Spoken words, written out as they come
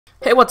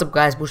Hey, what's up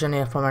guys, Bhushan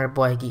here from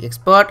Boy Geek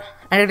Expert,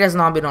 and it has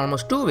now been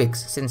almost 2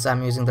 weeks since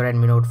I'm using the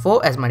Redmi Note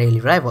 4 as my daily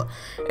driver.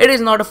 It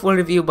is not a full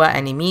review by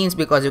any means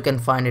because you can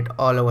find it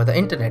all over the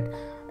internet.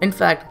 In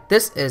fact,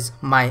 this is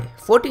my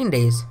 14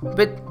 days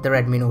with the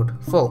Redmi Note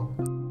 4.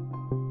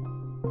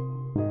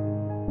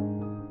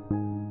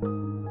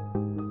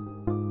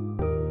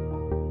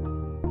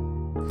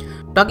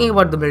 Talking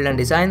about the build and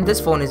design, this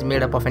phone is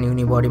made up of an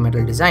unibody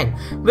metal design,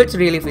 which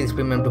really feels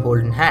premium to hold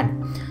in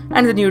hand.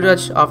 And the new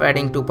touch of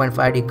adding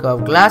 2.5D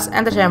curved glass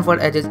and the chamfered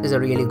edges is a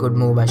really good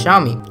move by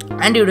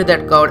Xiaomi. And due to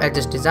that curved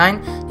edges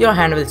design, your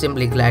hand will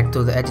simply glide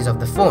through the edges of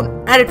the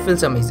phone, and it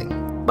feels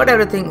amazing. But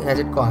everything has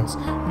its cons.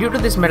 Due to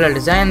this metal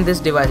design, this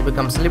device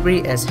becomes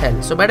slippery as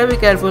hell, so better be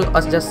careful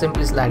or just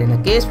simply slide in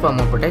a case for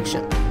more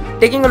protection.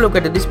 Taking a look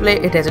at the display,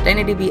 it has a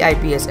 1080p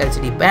IPS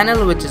LCD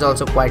panel which is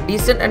also quite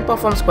decent and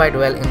performs quite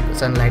well in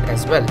sunlight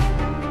as well.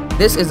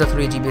 This is the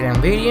 3GB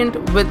RAM variant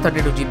with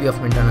 32GB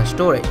of internal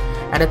storage,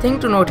 and the thing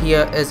to note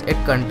here is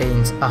it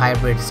contains a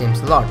hybrid SIM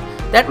slot.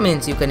 That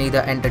means you can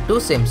either enter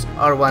 2 SIMs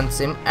or 1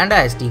 SIM and a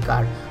SD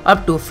card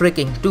up to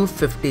freaking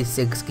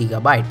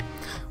 256GB,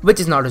 which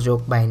is not a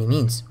joke by any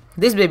means.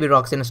 This baby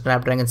rocks in a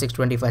Snapdragon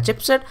 625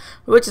 chipset,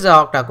 which is a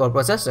octa-core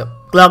processor,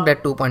 clocked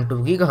at 2.2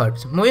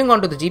 GHz. Moving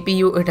on to the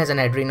GPU, it has an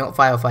Adreno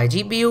 505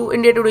 GPU.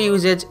 In day-to-day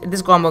usage,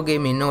 this combo gave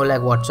me no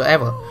lag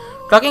whatsoever.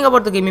 Talking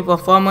about the gaming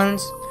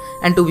performance,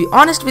 and to be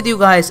honest with you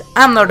guys,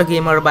 I'm not a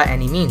gamer by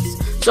any means,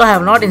 so I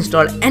have not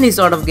installed any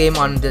sort of game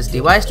on this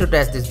device to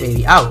test this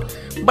baby out,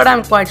 but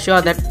I'm quite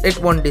sure that it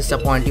won't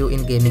disappoint you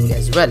in gaming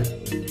as well.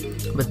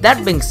 With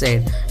that being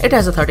said, it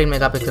has a 13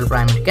 megapixel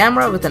primary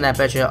camera with an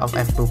aperture of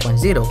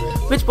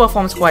f2.0, which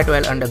performs quite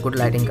well under good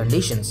lighting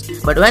conditions.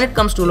 But when it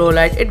comes to low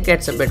light, it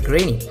gets a bit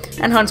grainy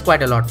and hunts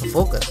quite a lot for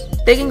focus.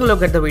 Taking a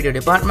look at the video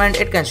department,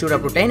 it can shoot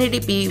up to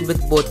 1080p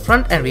with both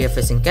front and rear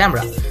facing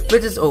camera,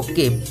 which is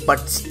okay,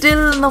 but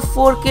still no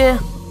 4K.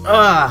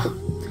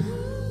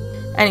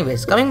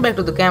 Anyways, coming back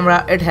to the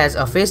camera, it has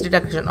a face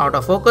detection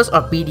autofocus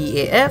or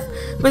PDAF,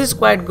 which is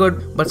quite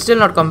good but still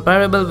not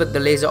comparable with the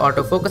laser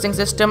autofocusing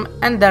system,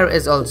 and there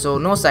is also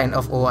no sign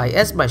of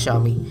OIS by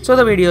Xiaomi, so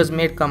the videos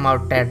may come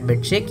out tad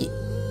bit shaky.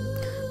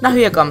 Now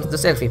here comes the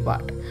selfie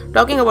part.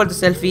 Talking about the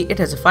selfie, it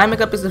has a 5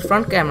 megapixel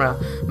front camera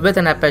with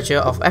an aperture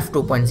of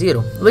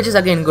f2.0, which is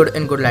again good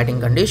in good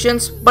lighting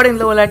conditions, but in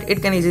low light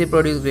it can easily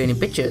produce grainy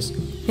pictures.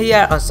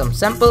 Here are some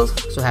samples,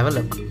 so have a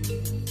look.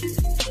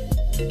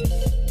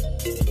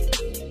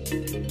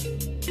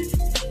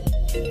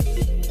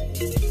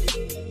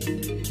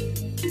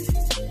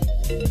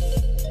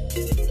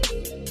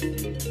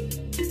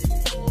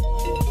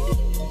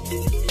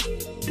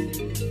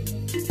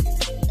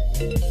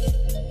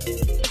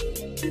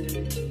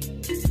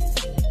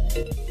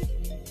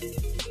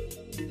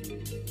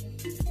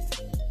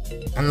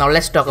 And now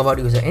let's talk about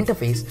user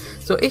interface.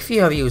 So if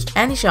you have used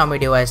any Xiaomi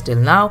device till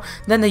now,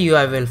 then the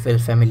UI will feel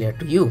familiar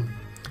to you.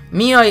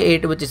 MIUI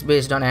 8, which is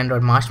based on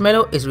Android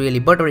Marshmallow, is really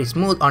buttery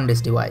smooth on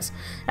this device,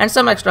 and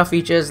some extra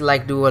features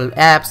like dual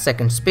apps,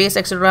 second space,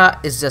 etc.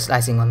 is just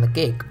icing on the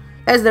cake.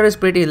 As there is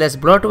pretty less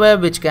bloatware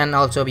which can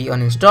also be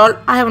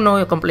uninstalled, I have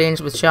no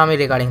complaints with Xiaomi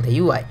regarding the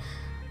UI,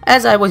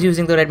 as I was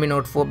using the Redmi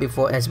Note 4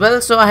 before as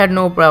well, so I had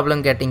no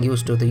problem getting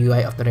used to the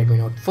UI of the Redmi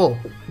Note 4.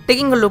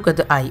 Taking a look at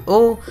the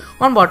I/O,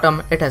 on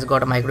bottom it has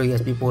got a micro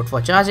USB port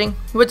for charging,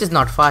 which is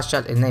not fast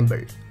charge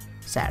enabled.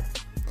 Sad.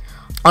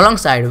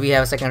 Alongside we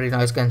have a secondary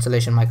noise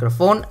cancellation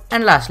microphone,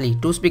 and lastly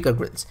 2 speaker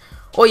grills.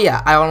 Oh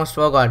yeah, I almost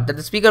forgot that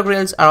the speaker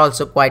grills are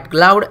also quite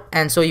loud,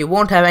 and so you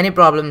won't have any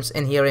problems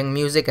in hearing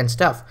music and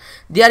stuff.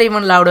 They are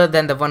even louder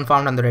than the one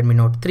found on the Redmi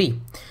Note 3.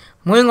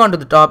 Moving on to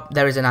the top,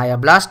 there is an IR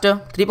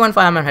blaster,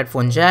 3.5mm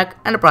headphone jack,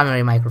 and a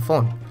primary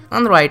microphone.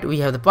 On the right, we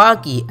have the power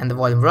key and the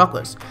volume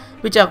rockers,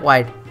 which are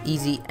quite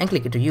easy and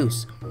clicky to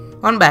use.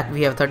 On back,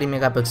 we have 30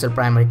 megapixel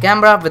primary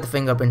camera with a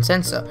fingerprint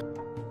sensor.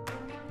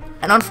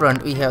 And on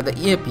front, we have the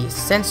earpiece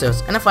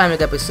sensors and a 5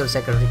 megapixel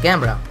secondary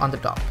camera on the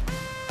top.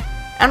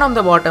 And on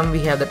the bottom, we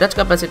have the touch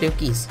capacitive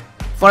keys,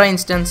 for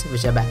instance,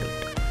 which are backlit.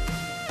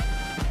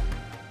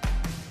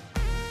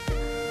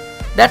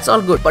 That's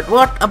all good, but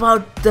what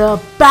about the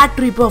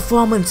battery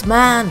performance,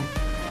 man?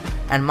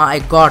 And my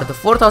god, the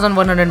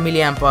 4100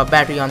 mAh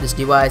battery on this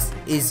device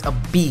is a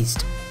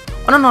beast.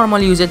 On a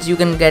normal usage, you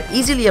can get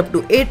easily up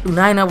to 8 to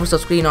 9 hours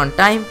of screen on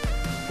time,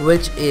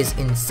 which is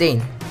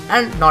insane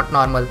and not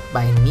normal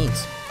by any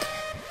means.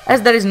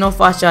 As there is no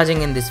fast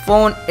charging in this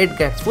phone, it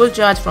gets full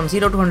charge from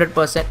 0 to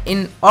 100%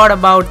 in or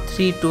about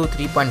 3 to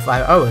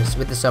 3.5 hours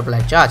with the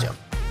sublight charger.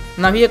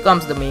 Now here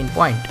comes the main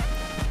point,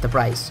 the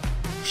price.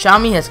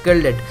 Xiaomi has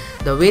killed it.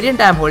 The variant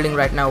I am holding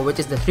right now, which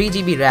is the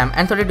 3GB RAM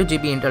and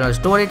 32GB internal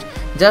storage,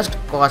 just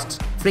costs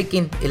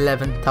freaking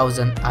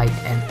 11,000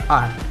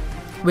 INR,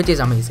 which is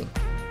amazing.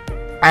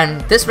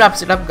 And this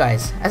wraps it up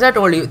guys. As I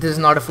told you, this is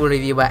not a full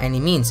review by any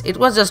means. It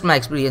was just my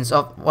experience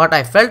of what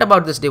I felt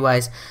about this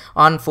device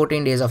on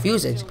 14 days of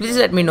usage. Please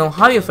let me know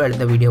how you felt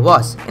the video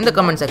was in the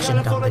comment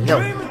section down below.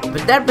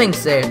 With that being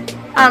said,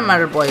 I'm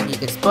Boy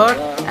Geek Expert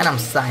and I'm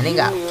signing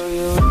out.